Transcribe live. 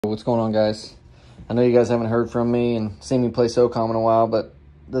What's going on, guys? I know you guys haven't heard from me and seen me play SOCOM in a while, but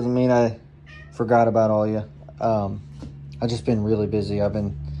doesn't mean I forgot about all you. I've just been really busy. I've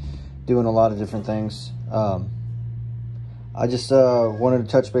been doing a lot of different things. I just wanted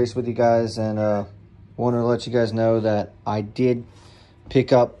to touch base with you guys and wanted to let you guys know that I did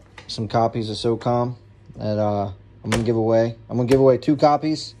pick up some copies of SOCOM that I'm going to give away. I'm going to give away 2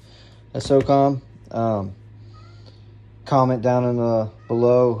 copies of SOCOM. Comment down in the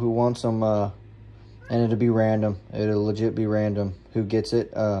below who wants them, and it'll be random. It'll legit be random who gets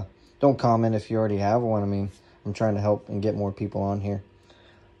it. Don't comment if you already have one. I mean, I'm trying to help and get more people on here.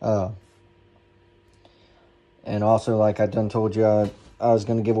 And also, like I done told you, I was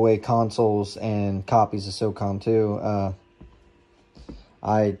going to give away consoles and copies of SOCOM too.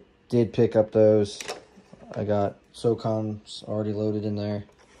 I did pick up those. I got SOCOMs already loaded in there,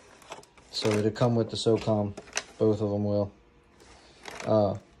 so it'll come with the SOCOM. Both of them will.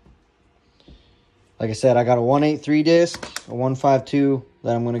 Like I said, I got a 183 disc, a 152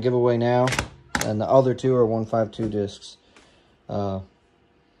 that I'm going to give away now, and the other 2 are 152 discs. I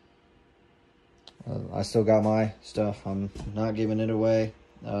still got my stuff. I'm not giving it away.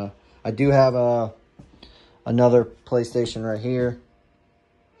 I do have another PlayStation right here.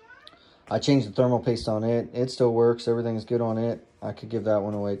 I changed the thermal paste on it. It still works. Everything's good on it. I could give that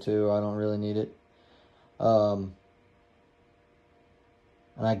one away too. I don't really need it.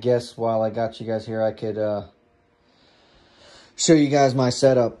 And I guess while I got you guys here, I could show you guys my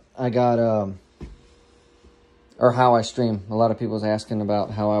setup. I got, or how I stream. A lot of people was asking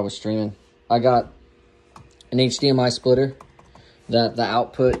about how I was streaming. I got an HDMI splitter that the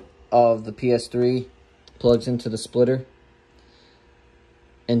output of the PS3 plugs into the splitter,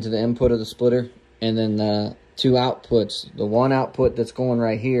 into the input of the splitter, and then the 2 outputs. The one output that's going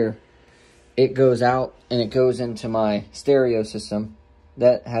right here, it goes out and it goes into my stereo system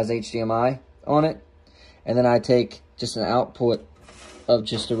that has HDMI on it. And then I take just an output of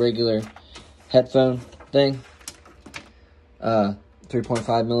just a regular headphone thing,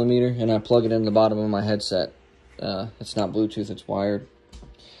 3.5 millimeter, and I plug it in the bottom of my headset. It's not Bluetooth, it's wired.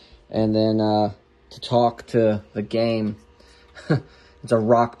 And then to talk to the game, it's a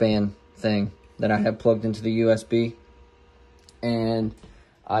Rock Band thing that I have plugged into the USB. And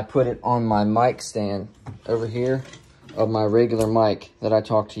I put it on my mic stand over here of my regular mic that I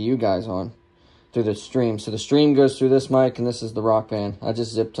talk to you guys on through the stream. So the stream goes through this mic, and this is the Rock Band. I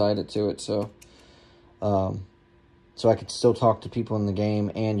just zip tied it to it so I could still talk to people in the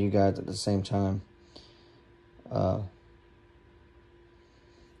game and you guys at the same time. The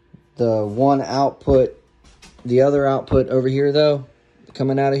one output, the other output over here though,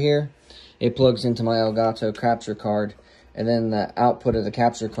 coming out of here, it plugs into my Elgato capture card. And then the output of the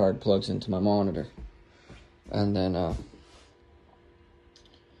capture card plugs into my monitor. And then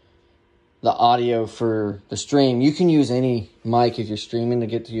the audio for the stream. You can use any mic if you're streaming to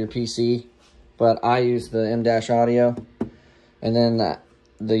get to your PC. But I use the M-Audio. And then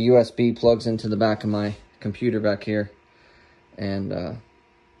the USB plugs into the back of my computer back here. And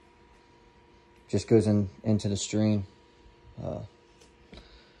just goes into the stream.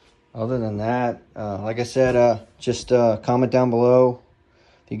 Other than that, like I said, just comment down below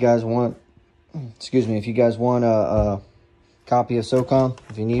if you guys want, if you guys want a copy of SOCOM,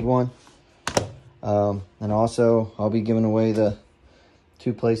 if you need one. And also, I'll be giving away the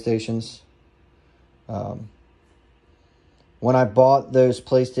 2 PlayStations. When I bought those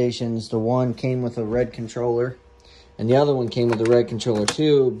PlayStations, the one came with a red controller, and the other one came with a red controller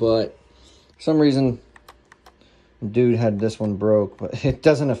too, but for some reason, dude had this one broke, but it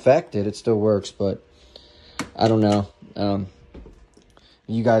doesn't affect it. It still works, but I don't know.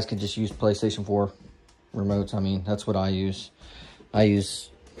 You guys could just use PlayStation 4 remotes. I mean, that's what I use. I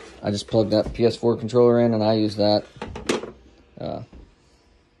just plug that PS4 controller in and I use that. Other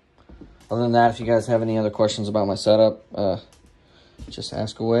than that, if you guys have any other questions about my setup, just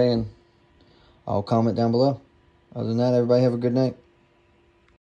ask away and I'll comment down below. Other than that, everybody have a good night.